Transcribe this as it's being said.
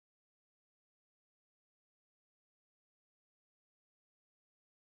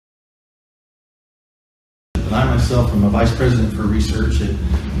myself. I'm a vice president for research at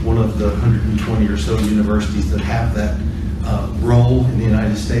one of the 120 or so universities that have that role in the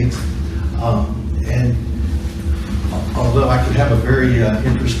United States. And although I could have a very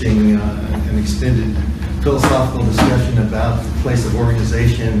interesting and extended philosophical discussion about the place of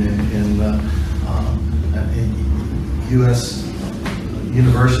organization in U.S.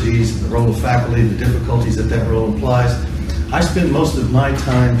 universities, the role of faculty, the difficulties that that role implies, I spend most of my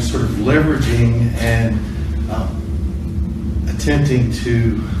time sort of leveraging and attempting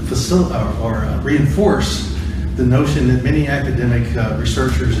to facilitate or reinforce the notion that many academic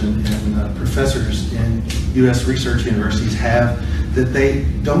researchers and professors in U.S. research universities have, that they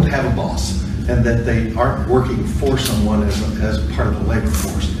don't have a boss and that they aren't working for someone as part of the labor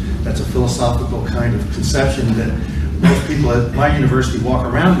force. That's a philosophical kind of conception that most people at my university walk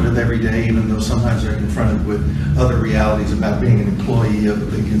around with every day, even though sometimes they're confronted with other realities about being an employee of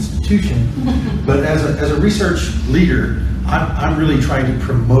a big institution. But as a research leader, I'm really trying to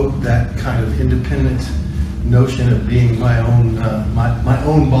promote that kind of independent notion of being my own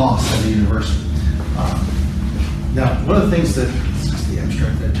boss at the university. Now, one of the things that, this is the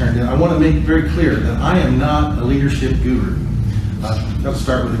abstract that I turned in, I want to make very clear that I am not a leadership guru. I'll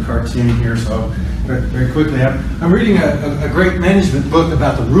start with a cartoon here, so very quickly. I'm reading a great management book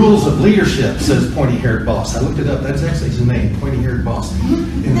about the rules of leadership, says Pointy-Haired Boss. I looked it up, that's actually his name, Pointy-Haired Boss,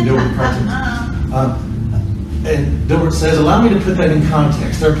 in the Dilbert cartoon. And Dilbert says, allow me to put that in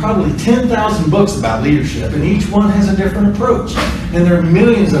context. There are probably 10,000 books about leadership, and each one has a different approach. And there are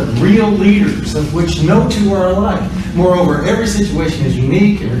millions of real leaders, of which no two are alike. Moreover, every situation is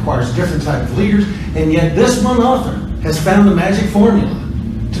unique and requires a different type of leaders, and yet this one author has found the magic formula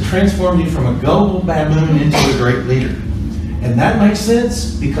to transform you from a gullible baboon into a great leader. And that makes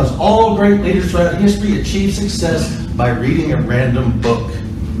sense because all great leaders throughout history achieve success by reading a random book.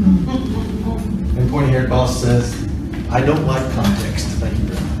 And Pointy-Haired Boss says, I don't like context. Thank you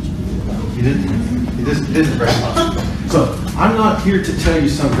very much. He didn't very much. So I'm not here to tell you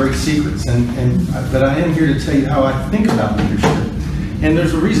some great secrets, but I am here to tell you how I think about leadership. And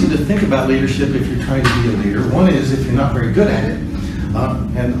there's a reason to think about leadership if you're trying to be a leader. One is if you're not very good at it,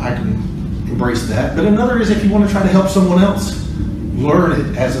 and I can embrace that. But another is if you want to try to help someone else learn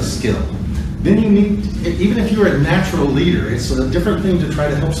it as a skill. Then you need, even if you're a natural leader, it's a different thing to try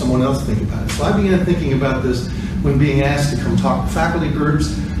to help someone else think about it. So I began thinking about this when being asked to come talk to faculty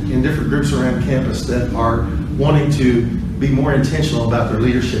groups in different groups around campus that are wanting to be more intentional about their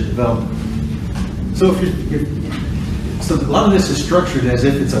leadership development. So so a lot of this is structured as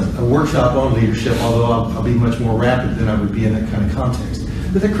if it's a workshop on leadership, although I'll be much more rapid than I would be in that kind of context.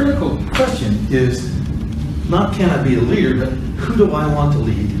 But the critical question is not can I be a leader, but who do I want to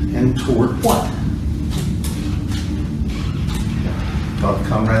lead and toward what? Thought of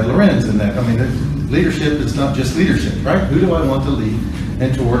Comrade Lorenz in that. I mean, leadership is not just leadership, right? Who do I want to lead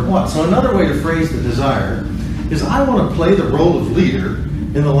and toward what? So another way to phrase the desire is I want to play the role of leader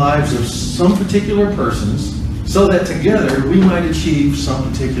in the lives of some particular persons so that together we might achieve some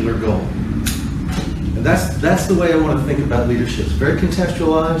particular goal. And that's the way I want to think about leadership. It's very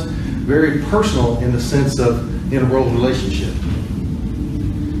contextualized, very personal in the sense of interrole relationship.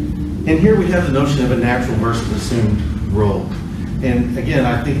 And here we have the notion of a natural versus assumed role. And again,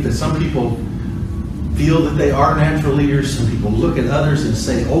 I think that some people feel that they are natural leaders. Some people look at others and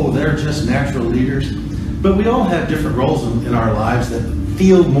say, oh, they're just natural leaders. But we all have different roles in our lives that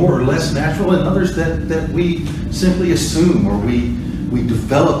feel more or less natural, and others that we simply assume, or we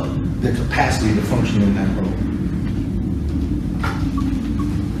develop the capacity to function in that role.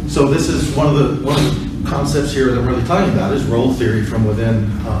 So this is one of the concepts here that I'm really talking about is role theory from within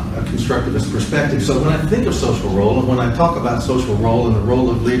a constructivist perspective. So when I think of social role, and when I talk about social role and the role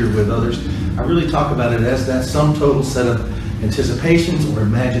of leader with others, I really talk about it as that sum total set of anticipations or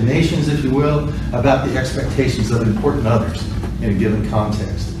imaginations, if you will, about the expectations of important others in a given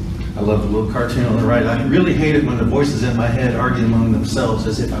context. I love the little cartoon on the right. I really hate it when the voices in my head argue among themselves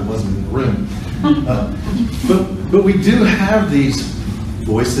as if I wasn't in the room. But we do have these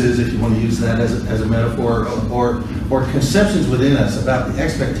voices, if you want to use that as a metaphor, or conceptions within us about the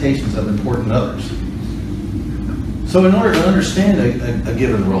expectations of important others. So in order to understand a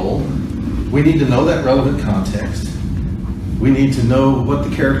given role, we need to know that relevant context. We need to know what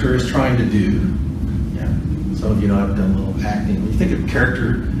the character is trying to do. Some of you know I've done a little acting. When you think of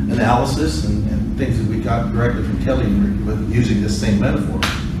character analysis and things that we got directly from Kelly using this same metaphor.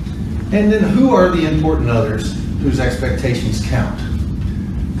 And then who are the important others whose expectations count?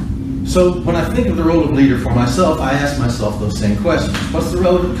 So when I think of the role of leader for myself, I ask myself those same questions. What's the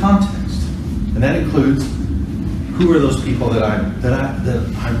relevant context? And that includes who are those people that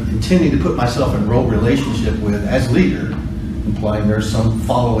I'm intending to put myself in role relationship with as leader, implying there's some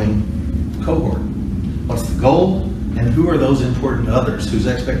following cohort. What's the goal, and who are those important others whose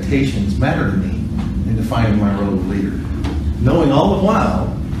expectations matter to me in defining my role of leader? Knowing all the while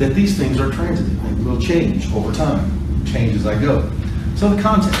that these things are transitive and will change over time, change as I go. So the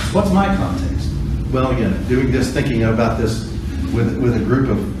context, what's my context? Well, again, doing this, thinking about this with a group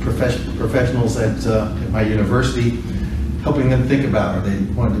of professionals at my university, helping them think about, are they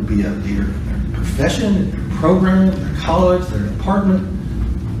wanting to be a leader in their profession, in their program, their college, their department,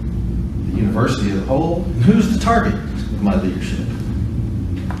 the university as a whole, and who's the target of my leadership?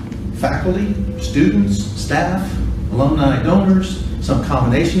 Faculty, students, staff, alumni, donors, some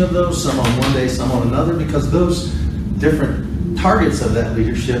combination of those, some on one day, some on another, because those different targets of that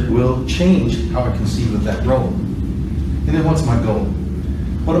leadership will change how I conceive of that role. And then what's my goal?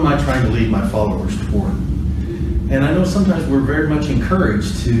 What am I trying to lead my followers toward? And I know sometimes we're very much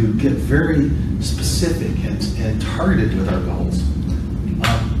encouraged to get very specific and targeted with our goals.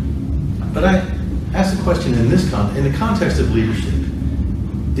 But I ask the question in the context of leadership,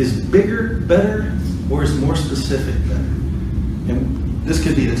 is bigger better, or is more specific better? And this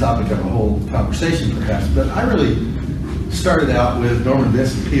could be the topic of a whole conversation perhaps, but I really started out with Norman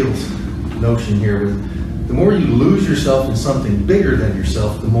Vincent Peale's notion here with, the more you lose yourself in something bigger than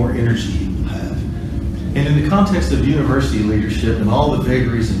yourself, the more energy you have. And in the context of university leadership and all the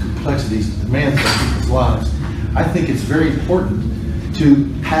vagaries and complexities and demands of people's lives, I think it's very important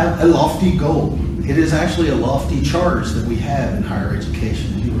to have a lofty goal. It is actually a lofty charge that we have in higher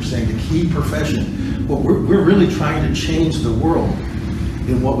education. As you were saying, the key profession. Well, we're really trying to change the world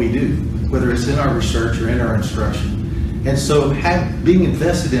in what we do, whether it's in our research or in our instruction. And so being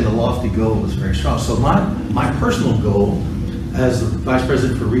invested in a lofty goal is very strong. So my personal goal as the Vice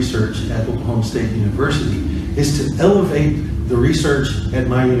President for Research at Oklahoma State University is to elevate the research at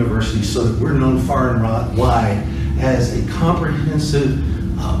my university so that we're known far and wide as a comprehensive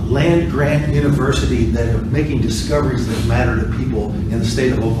land-grant university that are making discoveries that matter to people in the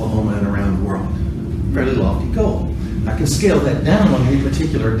state of Oklahoma and around the world. Fairly lofty goal. I can scale that down on any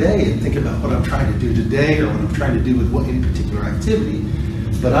particular day and think about what I'm trying to do today or what I'm trying to do with any particular activity.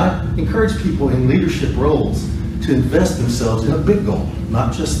 But I encourage people in leadership roles to invest themselves in a big goal,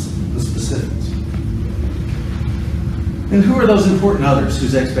 not just the specifics. And who are those important others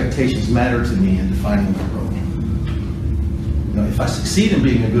whose expectations matter to me in defining my role? You know, if I succeed in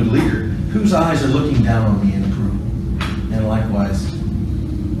being a good leader, whose eyes are looking down on me in approval? And likewise,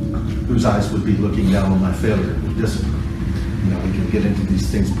 whose eyes would be looking down on my failure with discipline? You know, we can get into these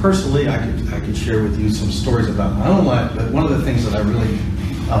things personally. I could share with you some stories about my own life, but one of the things that I really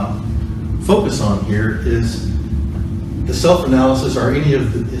focus on here is the self-analysis, or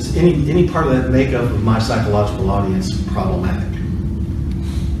is any part of that makeup of my psychological audience problematic,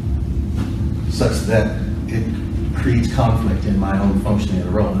 such that it creates conflict in my own functioning of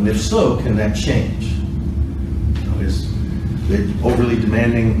the role, and if so, can that change? You know, is it overly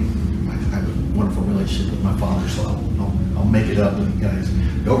demanding? I have a wonderful relationship with my father, so I'll make it up with you guys.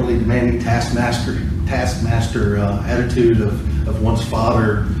 The overly demanding taskmaster attitude of one's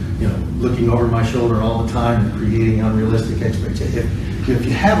father, you know, looking over my shoulder all the time and creating unrealistic expectations. If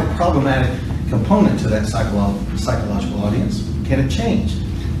you have a problematic component to that psychological audience, can it change?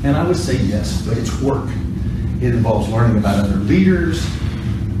 And I would say yes, but it's work. It involves learning about other leaders,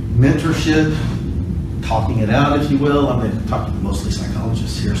 mentorship, talking it out, if you will. I'm going to talk to mostly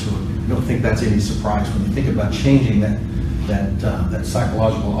psychologists here, so I don't think that's any surprise when you think about changing that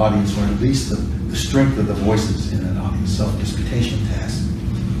psychological audience, or at least the strength of the voices in that audience, self-disputation task.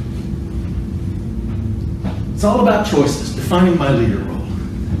 It's all about choices, defining my leader role.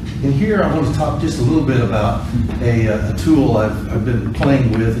 And here I want to talk just a little bit about a tool I've been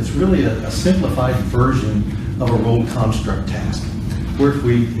playing with. It's really a simplified version of a role construct task, where if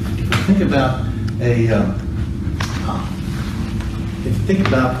we think about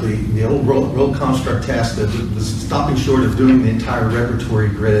the old role construct task that was stopping short of doing the entire repertory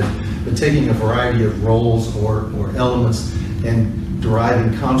grid, but taking a variety of roles or elements and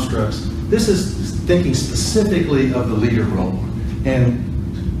deriving constructs, this is thinking specifically of the leader role, and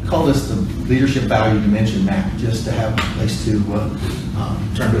call this the leadership value dimension map, just to have a place to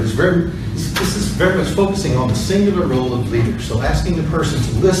turn to. This is very much focusing on the singular role of leader. So asking the person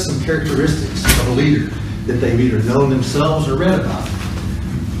to list some characteristics of a leader that they've either known themselves or read about.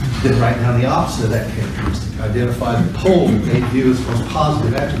 Then write down the opposite of that characteristic. Identify the pole that they view as the most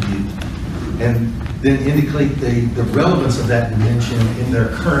positive attribute. And then indicate the relevance of that dimension in their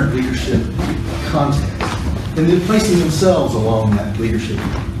current leadership context. And then placing themselves along that leadership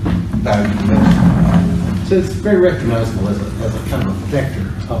value dimension. So it's very recognizable as a kind of a vector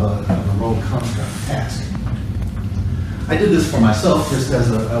of a role construct task. I did this for myself just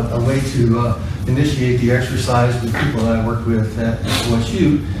as a way to initiate the exercise with people that I work with at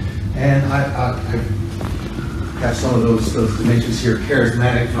OSU. And I got some of those dimensions here: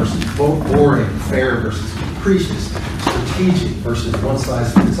 charismatic versus boring, fair versus capricious, strategic versus one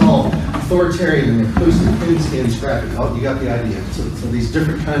size fits all, authoritarian and inclusive, thin-skinned, scrappy. Oh, you got the idea. So these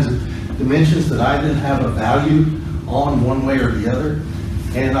different kinds of dimensions that I didn't have a value on one way or the other.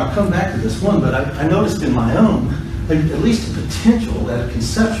 And I'll come back to this one, but I noticed in my own, at least a potential at a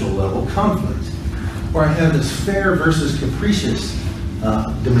conceptual level, conflict, where I have this fair versus capricious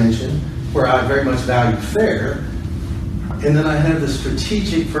dimension, where I very much value fair, and then I have the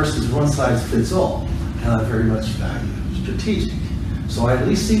strategic versus one size fits all, and I very much value strategic. So I at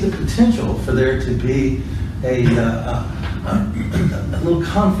least see the potential for there to be a little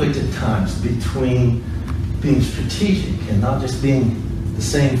conflict at times between being strategic and not just being the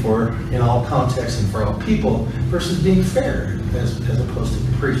same in all contexts and for all people, versus being fair as opposed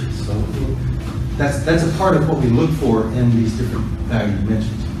to capricious. So that's a part of what we look for in these different value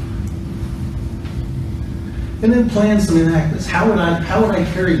dimensions. And then plans and enactments. How would I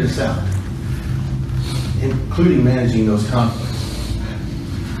carry this out, including managing those conflicts?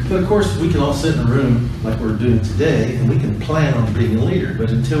 But of course, we can all sit in a room like we're doing today, and we can plan on being a leader.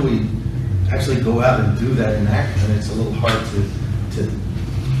 But until we actually go out and do that enactment, it's a little hard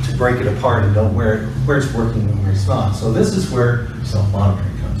to break it apart and know where it's working and where it's not. So this is where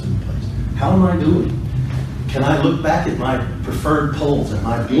self-monitoring comes into place. How am I doing? Can I look back at my preferred poles? Am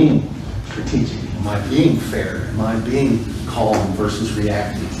I being strategic? Am I being fair? Am I being calm versus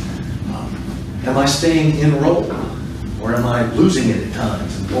reactive? Am I staying in role? Or am I losing it at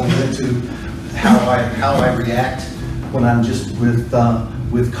times and going into how I react when I'm just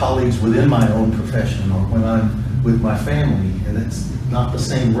with colleagues within my own profession, or when I'm with my family and it's not the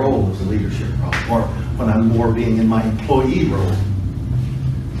same role as a leadership role, or when I'm more being in my employee role?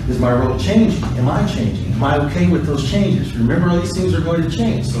 Is my role changing? Am I changing? Am I okay with those changes? Remember, all these things are going to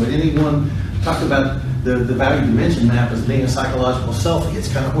change. So at any one, talk about the value dimension map as being a psychological selfie.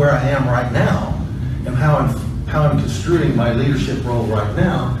 It's kind of where I am right now and how I'm construing my leadership role right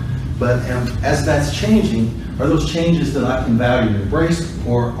now. But as that's changing, are those changes that I can value and embrace,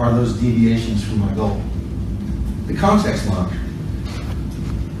 or are those deviations from my goal? The context monitoring.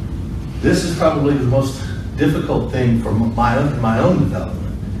 This is probably the most difficult thing for my own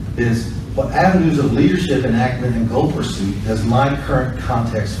development, is what avenues of leadership, enactment, and goal pursuit does my current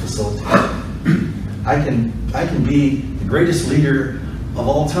context facilitate? I can be the greatest leader of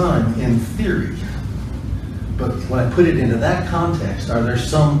all time in theory, but when I put it into that context, are there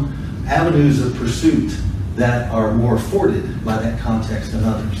some avenues of pursuit that are more afforded by that context than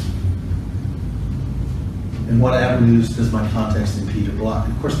others? And what avenues does my context impede or block?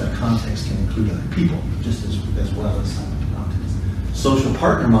 Of course, that context can include other people just as well as context. Social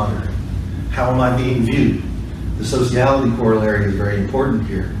partner monitoring. How am I being viewed? The sociality corollary is very important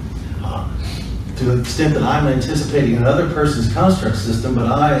here. To the extent that I'm anticipating another person's construct system, but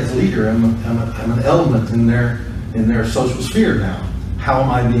I, as leader, am an element in their social sphere now. How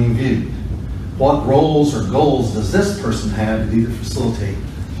am I being viewed? What roles or goals does this person have to either facilitate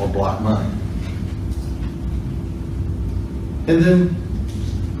or block mine? And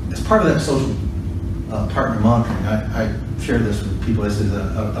then, as part of that social partner monitoring, I share this with people. This is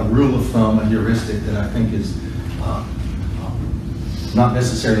a rule of thumb, a heuristic that I think is not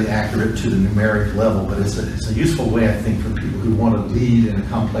necessarily accurate to the numeric level, but it's a useful way, I think, for people who want to lead in a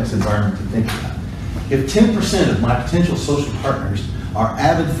complex environment to think about. If 10% of my potential social partners are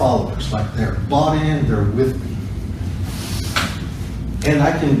avid followers, like they're bought in, they're with me, and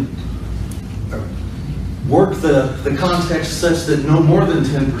I can work the context such that no more than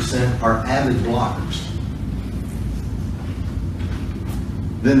 10% are avid blockers,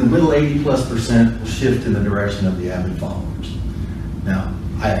 then the middle 80+% will shift in the direction of the avid followers. Now,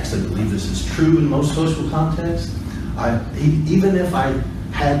 I actually believe this is true in most social contexts. Even if I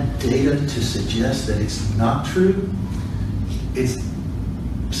had data to suggest that it's not true, it's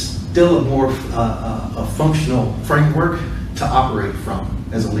still a more a functional framework to operate from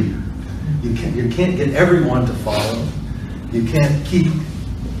as a leader. You can't get everyone to follow. You can't keep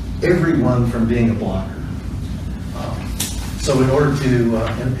everyone from being a blocker. So in order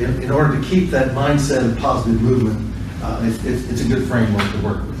to keep that mindset of positive movement, it's a good framework to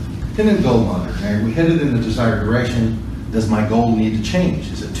work with. And then goal monitoring. Are we headed in the desired direction? Does my goal need to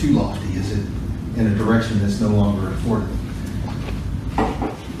change? Is it too lofty? Is it in a direction that's no longer afforded?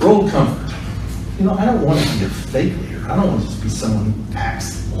 Role comfort. I don't want to be a fake leader. I don't want to just be someone who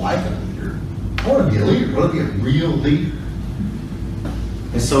acts like a leader. I want to be a leader. I want to be a real leader.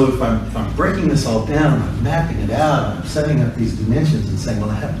 And so if I'm breaking this all down, I'm mapping it out, I'm setting up these dimensions and saying, well,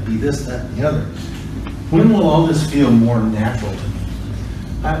 I have to be this, that, and the other, when will all this feel more natural to me?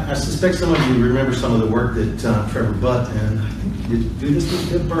 I suspect some of you remember some of the work that Trevor Butt and I think you do this with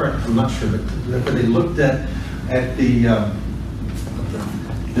Bill Burr, I'm not sure, but they looked at the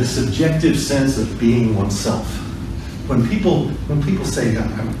subjective sense of being oneself. When people say,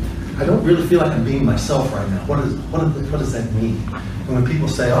 I don't really feel like I'm being myself right now, what does that mean? And when people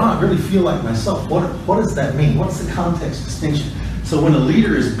say, oh, I really feel like myself, what does that mean? What's the context distinction? So when a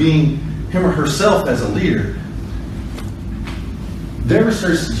leader is being him or herself as a leader, their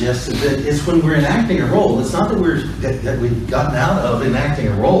research suggests that it's when we're enacting a role. It's not that we've gotten out of enacting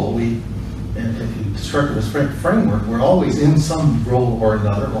a role. In Constructivist framework, we're always in some role or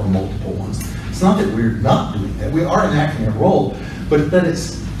another, or multiple ones. It's not that we're not doing that. We are enacting a role, but that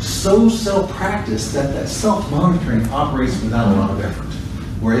it's so self-practiced that self-monitoring operates without a lot of effort.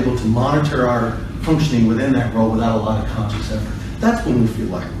 We're able to monitor our functioning within that role without a lot of conscious effort. That's when we feel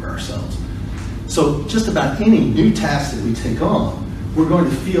like we're ourselves. So just about any new task that we take on, we're going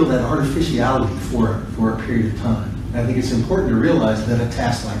to feel that artificiality for a period of time. And I think it's important to realize that a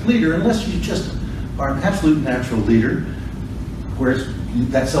task like leader, unless you just are an absolute natural leader, where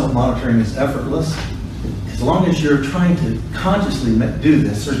that self-monitoring is effortless, as long as you're trying to consciously do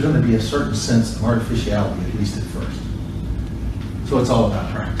this, there's going to be a certain sense of artificiality, at least at first. So it's all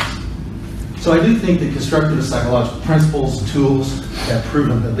about practice. So I do think that constructivist psychological principles and tools have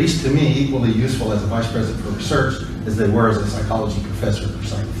proven, at least to me, equally useful as a vice president for research as they were as a psychology professor or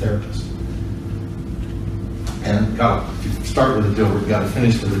psychotherapist. And if you start with a Dilbert, you got to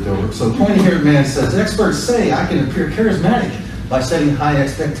finish with a Dilbert. So pointy-haired man says, experts say I can appear charismatic by setting high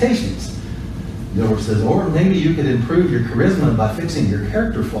expectations. Dilbert says, or maybe you could improve your charisma by fixing your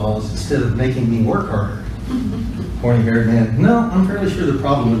character flaws instead of making me work harder. Pointy-haired man, no, I'm fairly sure the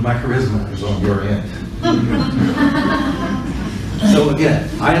problem with my charisma is on your end. So again,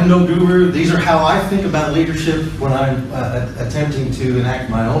 I am no guru. These are how I think about leadership when I'm attempting to enact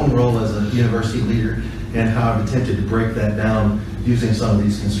my own role as a university leader, and how I've attempted to break that down using some of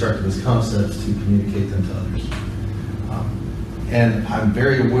these constructivist concepts to communicate them to others. And I'm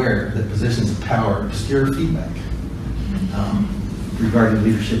very aware that positions of power obscure feedback regarding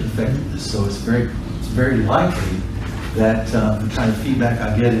leadership effectiveness. So it's very likely that the kind of feedback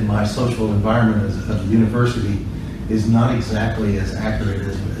I get in my social environment as a university is not exactly as accurate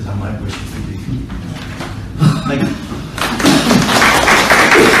as I might wish it to be. Thank you.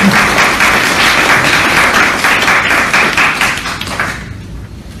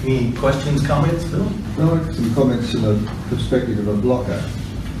 Any questions, comments, Bill? I'd like some comments from the perspective of a blocker.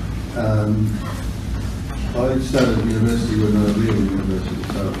 I started at university when I was real university,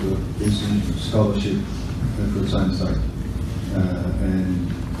 so for institute of scholarship for its own sake.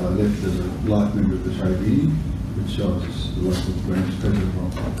 And I left as a life member of the trade union, which I was the local branch president for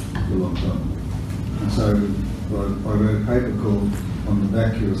a long time. And so I wrote a paper called On the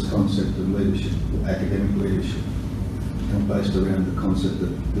Vacuous Concept of Leadership, or Academic Leadership, and based around the concept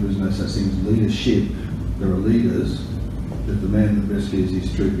that there is no such thing as leadership. There are leaders, that the man that rescues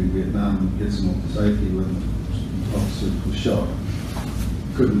his troop in Vietnam and gets them off to safety when the officer was shot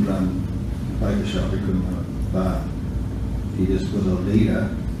couldn't run a paper shop, he couldn't run a bar. He just was a leader,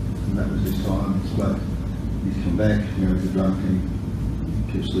 and that was his time, his place. He's come back, he's a drunk, and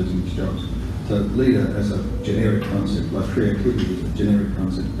he keeps losing his jobs. So leader as a generic concept, like creativity is a generic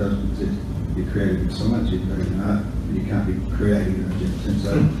concept, it doesn't exist. You're creative in science, you're creative in art, but you can't be creative in a general sense.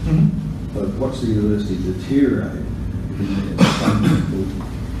 So, but what's the university deteriorate in the fundamental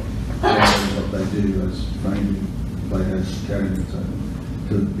what they do as framing, Plato's carrying and so on,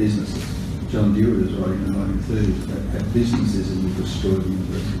 to businesses. John Dewey was writing in the 1930s that businesses and we destroyed the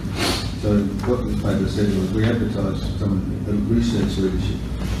university. So what this paper said was we advertised some of the research leadership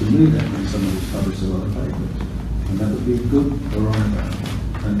to move that when somebody's published a lot of papers. And that would be a good barometer.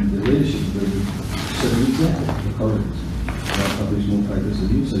 And the leadership would set an example for colleagues. I publish more papers than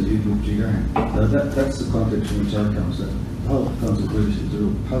you, so you booked your game. So that's the context in which I come. So the whole concept of leadership is a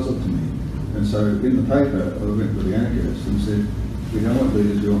real puzzle to me. And so in the paper, I went with the anarchists and said, we don't want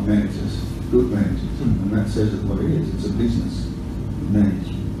leaders, we want managers, good managers. And that says it what it is. It's a business.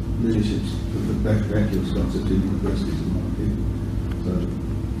 Manage. Leadership's the vacuous concept in universities in my opinion. So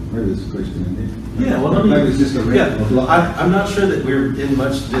maybe there's a question in there. Yeah, well, maybe it's just a I'm not sure that we're in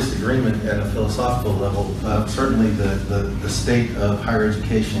much disagreement at a philosophical level. Certainly the state of higher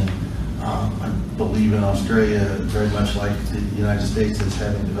education, I believe in Australia, very much like the United States, is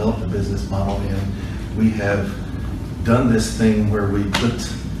having developed a business model, and we have done this thing where we put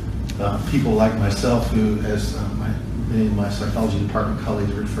people like myself who, as many of my psychology department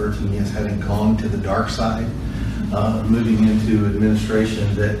colleagues refer to me as having gone to the dark side, moving into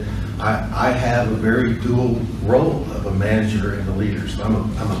administration, that I have a very dual role of a manager and a leader. So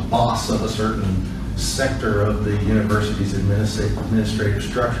I'm a boss of a certain sector of the university's administrative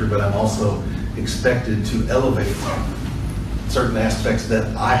structure, but I'm also expected to elevate certain aspects that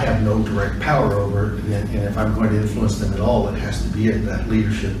I have no direct power over, and if I'm going to influence them at all, it has to be at that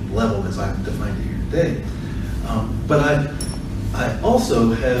leadership level as I've defined it here today. But I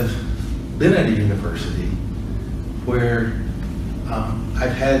also have been at a university where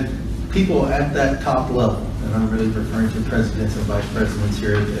I've had people at that top level, and I'm really referring to presidents and vice presidents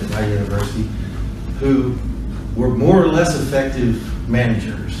here at my university, who were more or less effective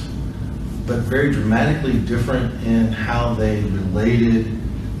managers, but very dramatically different in how they related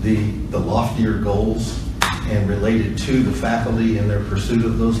the loftier goals and related to the faculty in their pursuit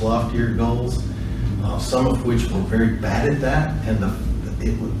of those loftier goals, some of which were very bad at that, and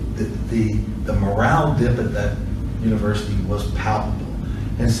the morale dip at that university was palpable,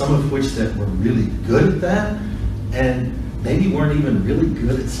 and some of which that were really good at that, and maybe weren't even really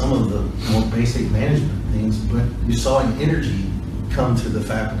good at some of the more basic management things, but you saw an energy come to the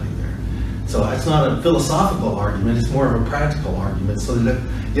faculty there. So it's not a philosophical argument, it's more of a practical argument. So that,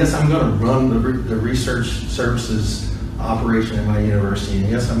 yes, I'm going to run the research services operation at my university, and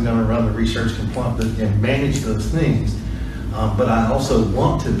yes, I'm going to run the research compliance and manage those things, but I also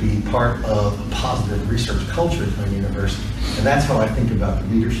want to be part of a positive research culture at my university. And that's how I think about the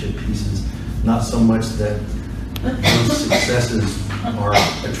leadership pieces, not so much that those successes are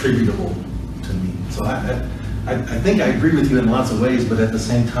attributable to me. So I think I agree with you in lots of ways, but at the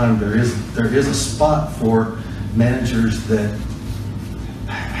same time, there is a spot for managers that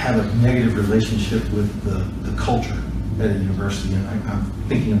have a negative relationship with the culture at a university, and I'm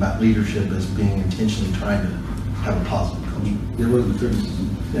thinking about leadership as being intentionally trying to have a positive culture. There was a criticism.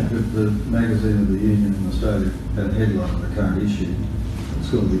 Yeah. The magazine of the Union in Australia had a headline of the current issue. It's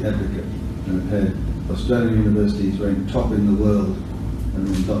called The Advocate, and it had Australian universities ranked top in the world, and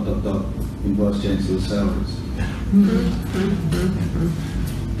then ... in vice chancellor's salaries.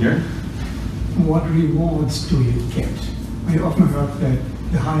 Gary? What rewards do you get? I often heard that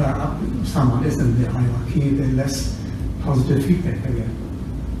the higher up someone is in the hierarchy, the less positive feedback I get.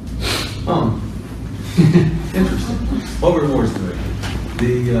 Interesting. What rewards do I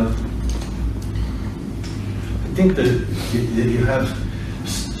get? I think that you have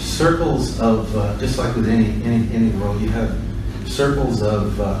circles of, just like with any role, you have circles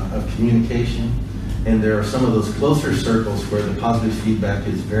of communication, and there are some of those closer circles where the positive feedback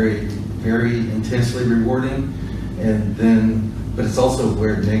is very, very intensely rewarding, and then, but it's also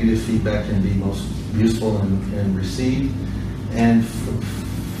where negative feedback can be most useful and received. And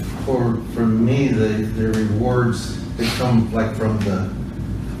for me, the rewards that come like from the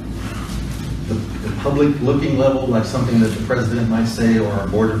public looking level, like something that the president might say, or our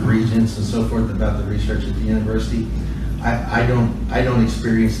board of regents and so forth about the research at the university, I don't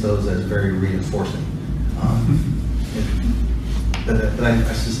experience those as very reinforcing. But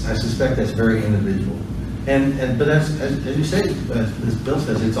I suspect that's very individual. But as you say, as Bill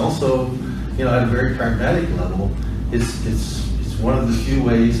says, it's also, at a very pragmatic level, it's one of the few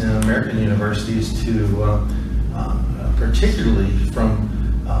ways in American universities to, particularly from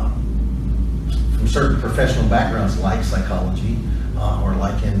certain professional backgrounds like psychology, or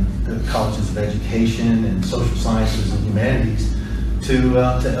like in the colleges of education and social sciences and humanities, to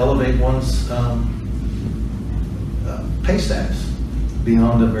elevate one's pay status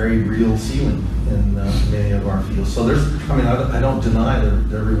beyond a very real ceiling in many of our fields. So I don't deny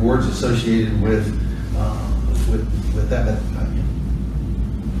the rewards associated with that, but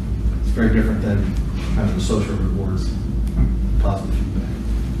it's very different than kind of the social rewards, positive feedback.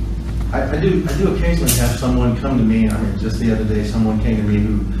 I do occasionally have someone come to me. I mean, just the other day, someone came to me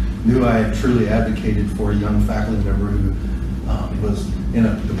who knew I had truly advocated for a young faculty member who was in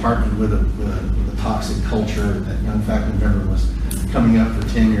a department with a toxic culture. That young faculty member was coming up for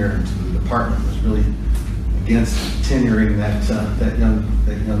tenure, and so the department was really against tenuring that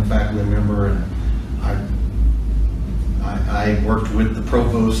young faculty member. And I worked with the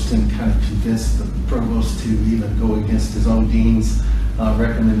provost and kind of convinced the provost to even go against his own dean's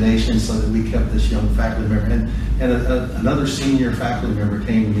recommendations so that we kept this young faculty member. And another senior faculty member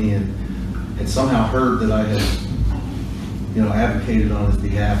came to me and had somehow heard that I had, advocated on his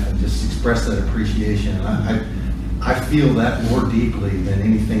behalf and just expressed that appreciation. And I feel that more deeply than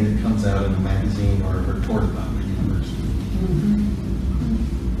anything that comes out in a magazine or a report about my university.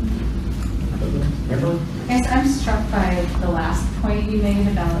 Yes, I'm struck by the last point you made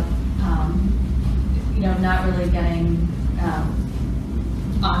about not really getting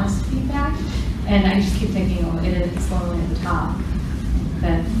honest feedback. And I just keep thinking, oh, it's lonely at the top.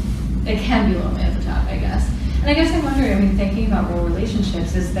 But it can be lonely at the top, I guess. And I guess I'm wondering, thinking about role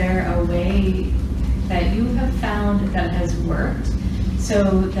relationships, is there a way that you have found that has worked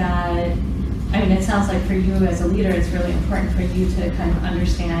so that, it sounds like for you as a leader, it's really important for you to kind of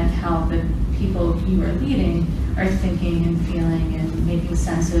understand how the people you are leading are thinking and feeling and making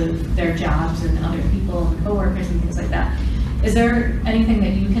sense of their jobs and other people and coworkers and things like that. Is there anything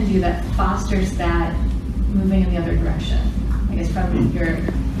that you can do that fosters that moving in the other direction? I guess from your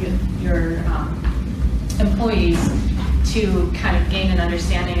employees to kind of gain an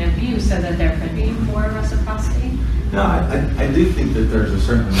understanding of you so that there could be more reciprocity? No, I do think that there's a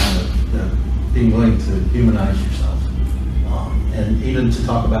certain amount of being willing to humanize yourself, and even to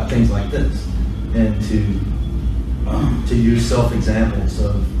talk about things like this, and to use self-examples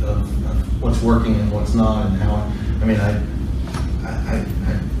of what's working and what's not, and how. I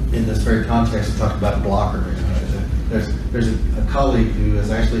in this very context, I talked about a blocker. There's a colleague who is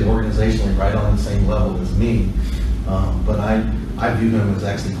actually organizationally right on the same level as me, but I view him as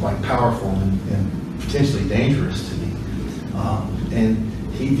actually quite powerful and potentially dangerous to me, and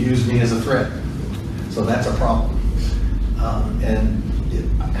he views me as a threat, so that's a problem. I've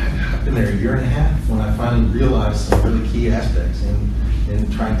been there a year and a half when I finally realized some really key aspects in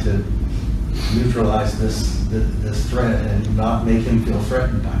trying to neutralize this threat and not make him feel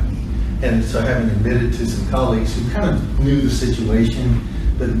threatened by me. And so having admitted to some colleagues who kind of knew the situation,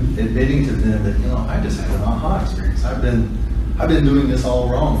 but admitting to them that, I just had an aha experience. I've been doing this all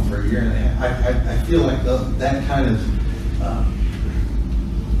wrong for a year and a half. I feel like that kind of,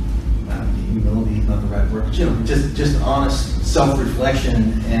 humility is not the right word, but just honest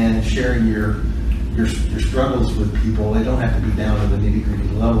self-reflection and sharing your struggles with people. They don't have to be down to the nitty-gritty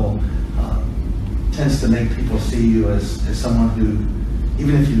level. Tends to make people see you as someone who,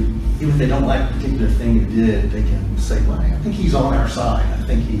 even if they don't like a particular thing you did, they can say, well, I think he's on our side. I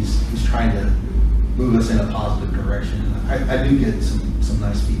think he's trying to move us in a positive direction. I do get some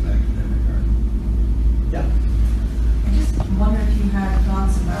nice feedback in that regard. Yeah. I just wonder if you had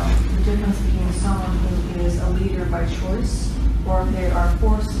thoughts about the difference between someone who is a leader by choice, or if they are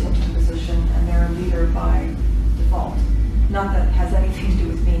forced into a position and they're a leader by default. Not that it has anything to do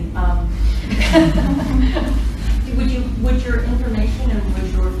with me. Would your information and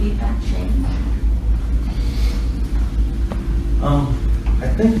would your feedback change? I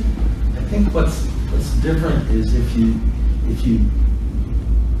think what's different is if you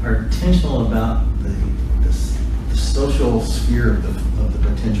are intentional about the social sphere of the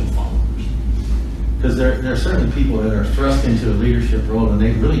potential followers. Because there are certainly people that are thrust into a leadership role and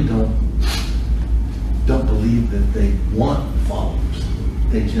they really don't believe that they want followers.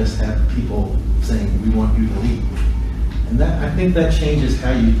 They just have people saying, we want you to lead. And I think that changes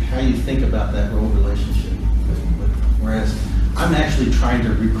how you think about that role relationship. Whereas I'm actually trying to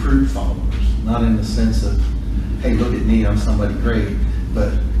recruit followers, not in the sense of, hey, look at me, I'm somebody great,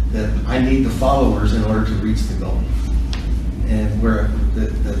 but that I need the followers in order to reach the goal. And where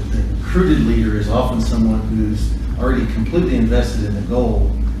the recruited leader is often someone who's already completely invested in the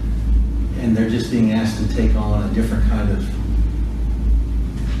goal, and they're just being asked to take on a different kind of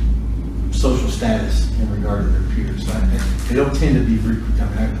social status in regard to their peers. So they don't tend to be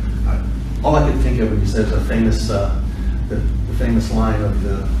recruited. All I could think of when you said the famous line of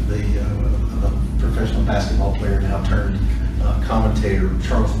the professional basketball player now turned commentator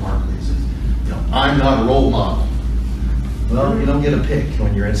Charles Barkley says, I'm not a role model. Well, you don't get a pick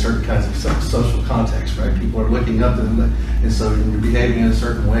when you're in certain kinds of social contexts, right? People are looking up to them, and so when you're behaving in a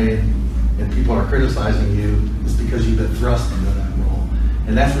certain way and people are criticizing you, it's because you've been thrust into that role.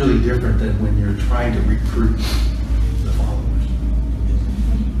 And that's really different than when you're trying to recruit the followers.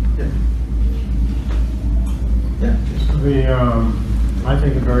 Yeah. I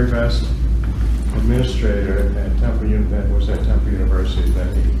think the very best administrator at Temple University,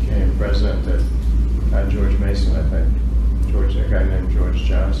 then he became president at George Mason, I think. A guy named George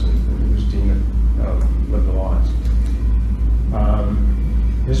Johnson, who was dean of liberal arts.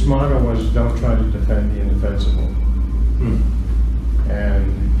 His motto was, don't try to defend the indefensible. And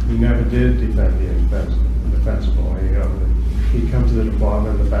he never did defend the indefensible. He'd come to the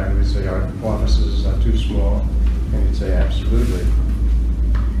department, the faculty would say, our offices are too small, and he'd say, absolutely.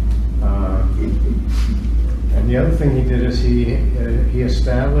 And the other thing he did is he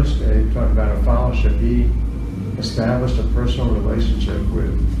established talking about a fellowship, he established a personal relationship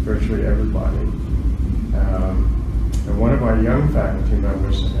with virtually everybody. And one of our young faculty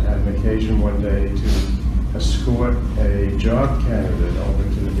members had an occasion one day to escort a job candidate over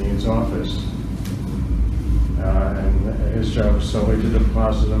to the dean's office. job solely to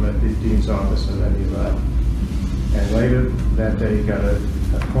deposit them at the dean's office, and then he left. And later that day, he got a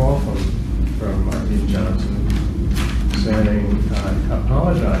call from Dean Johnson saying,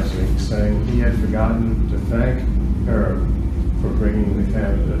 apologizing, saying he had forgotten to thank her for bringing the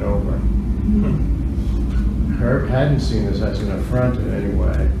candidate over. Herb hadn't seen this as an affront in any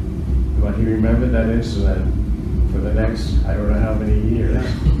way, but he remembered that incident for the next, I don't know how many years,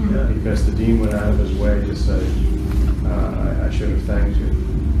 because the dean went out of his way to say, I should have thanked you.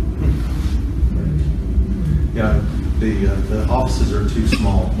 Yeah, the offices are too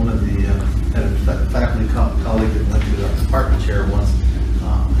small. One of the had a faculty colleague that went to the department chair once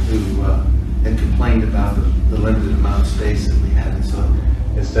who had complained about the limited amount of space that we had. And so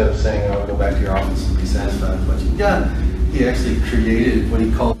instead of saying, "Oh, go back to your office and be satisfied with what you've got," he actually created what he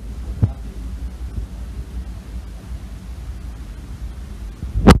called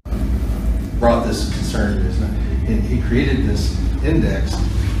brought this concern to his. And he created this index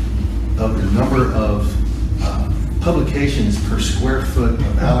of the number of publications per square foot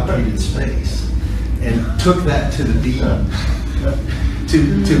of allocated space, and took that to the dean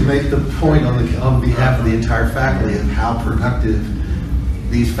to make the point on behalf of the entire faculty of how productive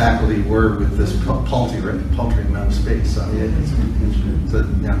these faculty were with this paltry amount of space. So yeah, it's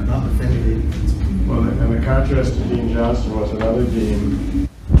not offended. Well, and the contrast to Dean Johnson was another dean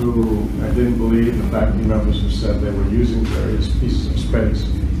who I didn't believe the faculty members who said they were using various pieces of space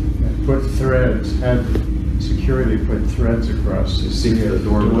and put threads, had security put threads across to see if the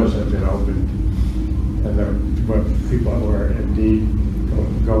doors had been opened, and there were people who were indeed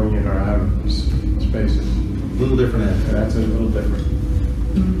going in or out of spaces. A little different. And that's a little different.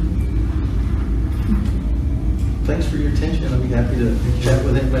 Thanks for your attention. I'll be happy to chat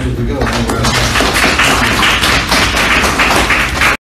with anybody as we go.